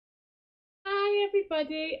Hi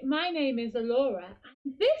everybody, my name is Alora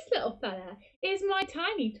and this little fella is my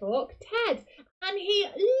tiny talk Ted and he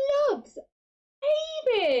loves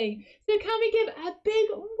waving. So can we give a big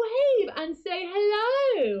wave and say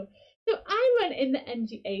hello? So I run in the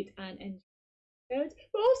NG8 and NG codes,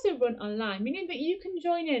 but also run online, meaning that you can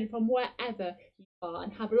join in from wherever you are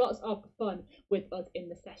and have lots of fun with us in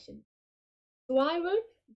the session. So I run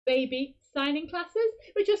baby signing classes,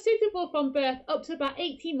 which are suitable from birth up to about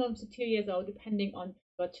 18 months to 2 years old, depending on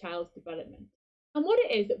your child's development. And what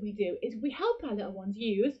it is that we do is we help our little ones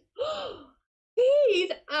use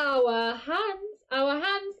these, our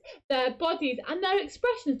hands, their bodies and their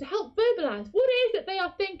expressions to help verbalise what it is that they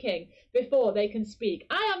are thinking before they can speak.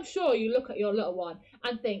 I am sure you look at your little one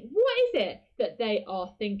and think, what is it that they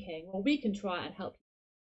are thinking? Well, we can try and help you.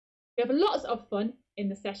 We have lots of fun in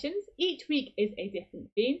the sessions. Each week is a different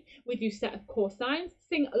theme. We do set of core signs,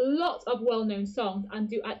 sing lots of well-known songs and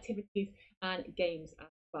do activities and games as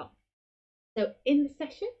well. So in the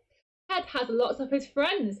session, Ted has lots of his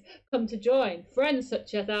friends come to join. Friends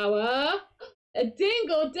such as our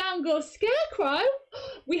Dingle Dangle Scarecrow.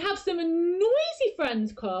 We have some noisy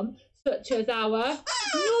friends come, such as our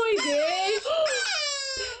noisy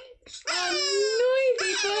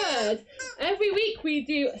bird. Every week we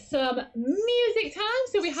do some music time,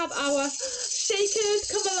 so we have our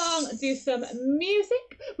shakers come along, do some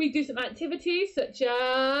music. We do some activities such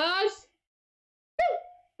as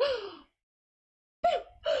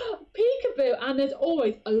peekaboo, and there's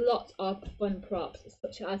always a lot of fun props,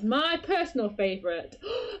 such as my personal favourite,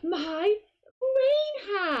 my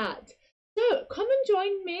rain hat. So come and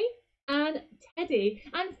join me and Teddy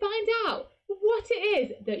and find out what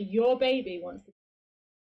it is that your baby wants to